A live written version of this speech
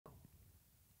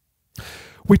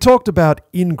We talked about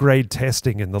in-grade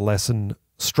testing in the lesson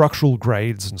Structural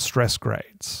Grades and Stress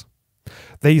Grades.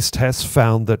 These tests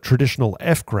found that traditional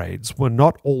F grades were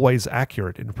not always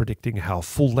accurate in predicting how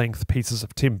full-length pieces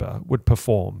of timber would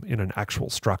perform in an actual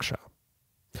structure.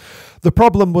 The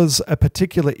problem was a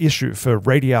particular issue for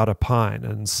radiata pine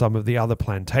and some of the other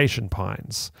plantation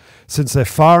pines, since they're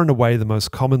far and away the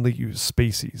most commonly used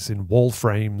species in wall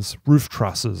frames, roof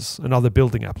trusses, and other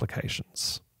building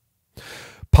applications.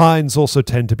 Pines also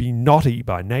tend to be knotty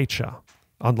by nature,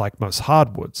 unlike most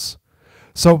hardwoods,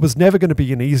 so it was never going to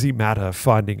be an easy matter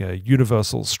finding a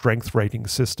universal strength rating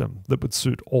system that would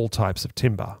suit all types of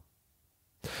timber.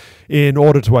 In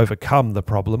order to overcome the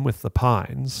problem with the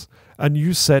pines, a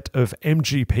new set of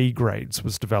MGP grades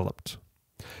was developed.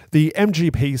 The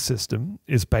MGP system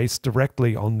is based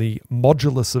directly on the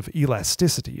modulus of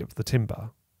elasticity of the timber.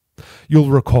 You'll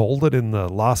recall that in the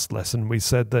last lesson we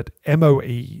said that MOE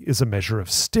is a measure of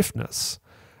stiffness,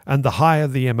 and the higher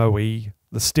the MOE,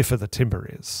 the stiffer the timber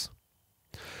is.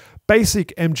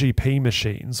 Basic MGP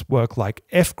machines work like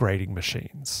F-grading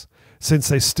machines, since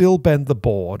they still bend the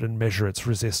board and measure its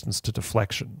resistance to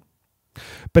deflection.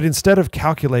 But instead of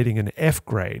calculating an F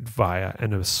grade via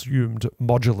an assumed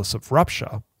modulus of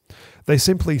rupture, they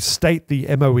simply state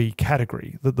the MOE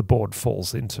category that the board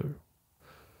falls into.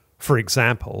 For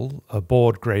example, a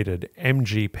board graded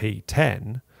MGP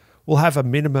 10 will have a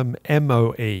minimum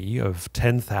MOE of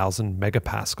 10,000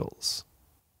 megapascals.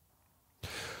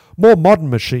 More modern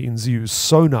machines use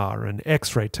sonar and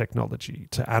X-ray technology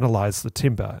to analyze the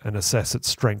timber and assess its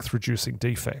strength, reducing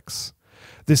defects.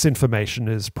 This information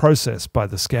is processed by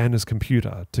the scanner's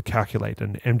computer to calculate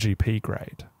an MGP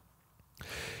grade.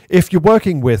 If you're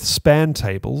working with span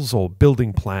tables or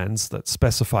building plans that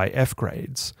specify F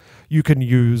grades, you can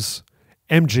use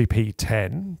MGP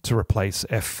 10 to replace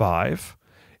F5,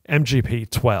 MGP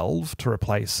 12 to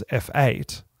replace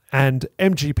F8, and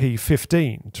MGP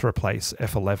 15 to replace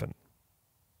F11.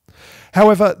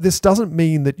 However, this doesn't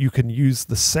mean that you can use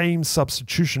the same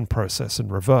substitution process in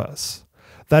reverse.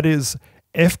 That is,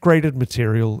 F-graded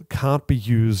material can't be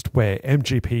used where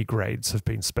MGP grades have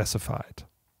been specified.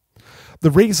 The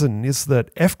reason is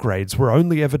that F grades were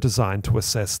only ever designed to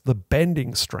assess the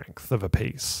bending strength of a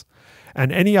piece,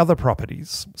 and any other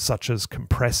properties, such as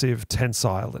compressive,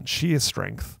 tensile, and shear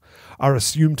strength, are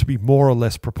assumed to be more or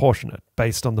less proportionate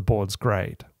based on the board's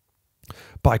grade.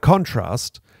 By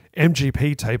contrast,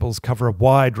 MGP tables cover a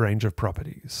wide range of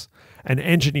properties, and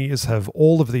engineers have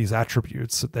all of these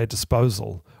attributes at their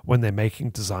disposal when they're making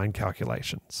design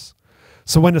calculations.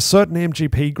 So when a certain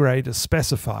MGP grade is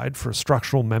specified for a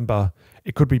structural member,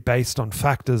 it could be based on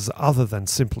factors other than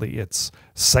simply its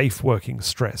safe working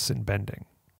stress in bending.